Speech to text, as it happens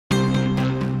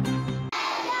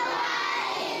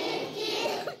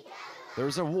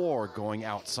There's a war going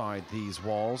outside these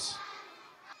walls,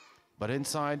 but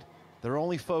inside, their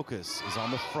only focus is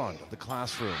on the front of the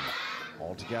classroom.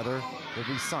 All together,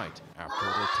 they recite after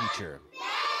their teacher.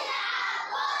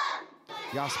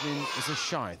 Yasmin is a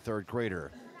shy third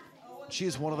grader. She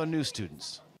is one of the new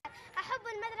students.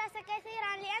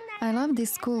 I love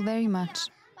this school very much.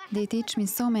 They teach me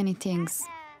so many things.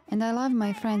 And I love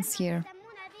my friends here.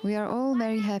 We are all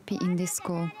very happy in this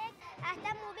school.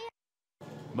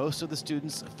 Most of the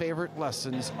students' favorite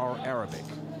lessons are Arabic.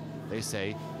 They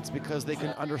say it's because they can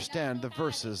understand the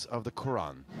verses of the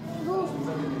Quran.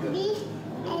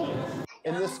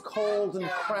 In this cold and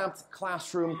cramped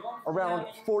classroom, around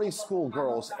 40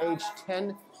 schoolgirls aged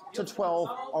 10 to 12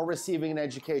 are receiving an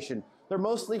education. They're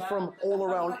mostly from all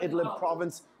around Idlib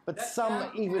province, but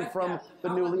some even from the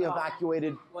newly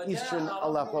evacuated eastern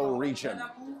Aleppo region.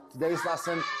 Today's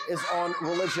lesson is on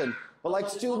religion, but like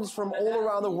students from all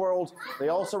around the world, they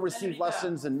also receive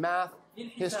lessons in math,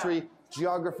 history,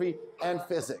 geography, and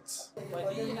physics.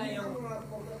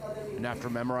 And after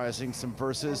memorizing some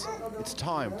verses, it's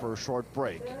time for a short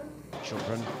break.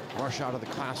 Children rush out of the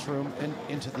classroom and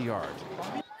into the yard.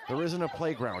 There isn't a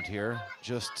playground here,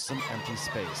 just some empty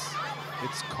space.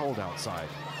 It's cold outside.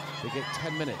 They get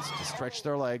 10 minutes to stretch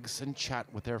their legs and chat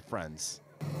with their friends.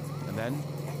 And then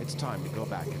it's time to go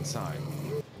back inside.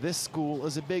 This school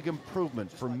is a big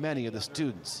improvement for many of the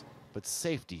students, but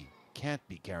safety can't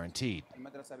be guaranteed.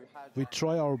 We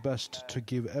try our best to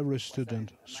give every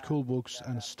student school books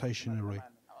and stationery.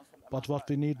 But what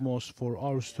we need most for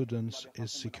our students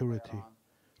is security.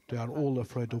 They are all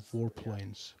afraid of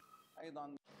warplanes.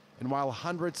 And while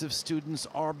hundreds of students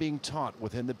are being taught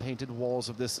within the painted walls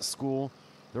of this school,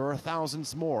 there are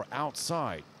thousands more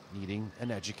outside needing an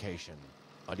education.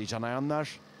 Ali Canayanlar,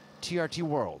 TRT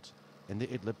World, in the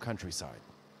Idlib countryside.